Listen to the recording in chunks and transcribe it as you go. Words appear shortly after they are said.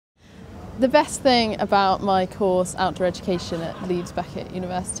The best thing about my course Outdoor Education at Leeds Beckett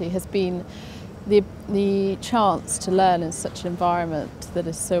University has been the chance to learn in such an environment that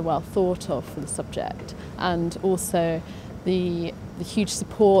is so well thought of for the subject, and also the huge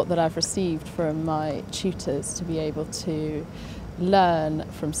support that I've received from my tutors to be able to learn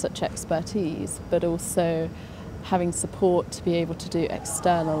from such expertise, but also having support to be able to do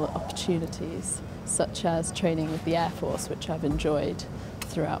external opportunities such as training with the Air Force, which I've enjoyed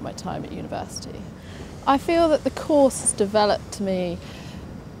throughout my time at university. I feel that the course has developed me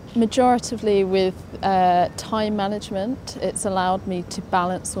majoritively with time management. It's allowed me to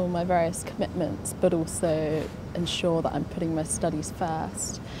balance all my various commitments, but also ensure that I'm putting my studies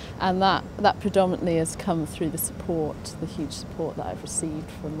first. And that predominantly has come through the huge support that I've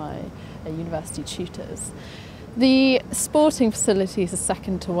received from my university tutors. The sporting facilities are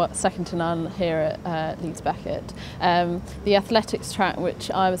second to none here at Leeds Beckett. The athletics track,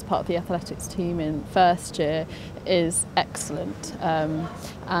 which I was part of the athletics team in first year, is excellent,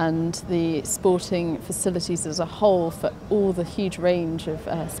 and the sporting facilities as a whole for all the huge range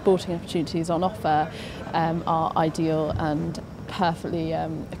of sporting opportunities on offer are ideal and perfectly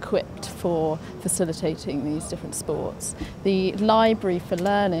equipped for facilitating these different sports. The library for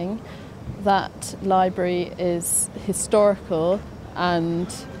learning, that library is historical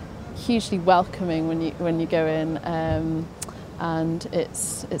and hugely welcoming when you go in, and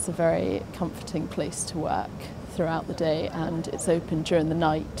it's a very comforting place to work throughout the day, and it's open during the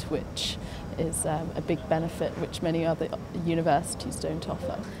night, which is a big benefit which many other universities don't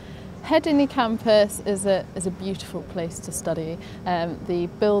offer. Headingley campus is a beautiful place to study. The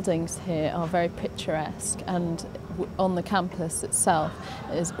buildings here are very picturesque, and on the campus itself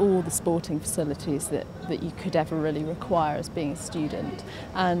is all the sporting facilities that you could ever really require as being a student.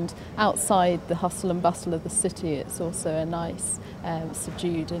 And outside the hustle and bustle of the city, it's also a nice,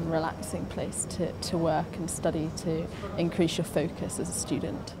 subdued and relaxing place to work and study, to increase your focus as a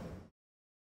student.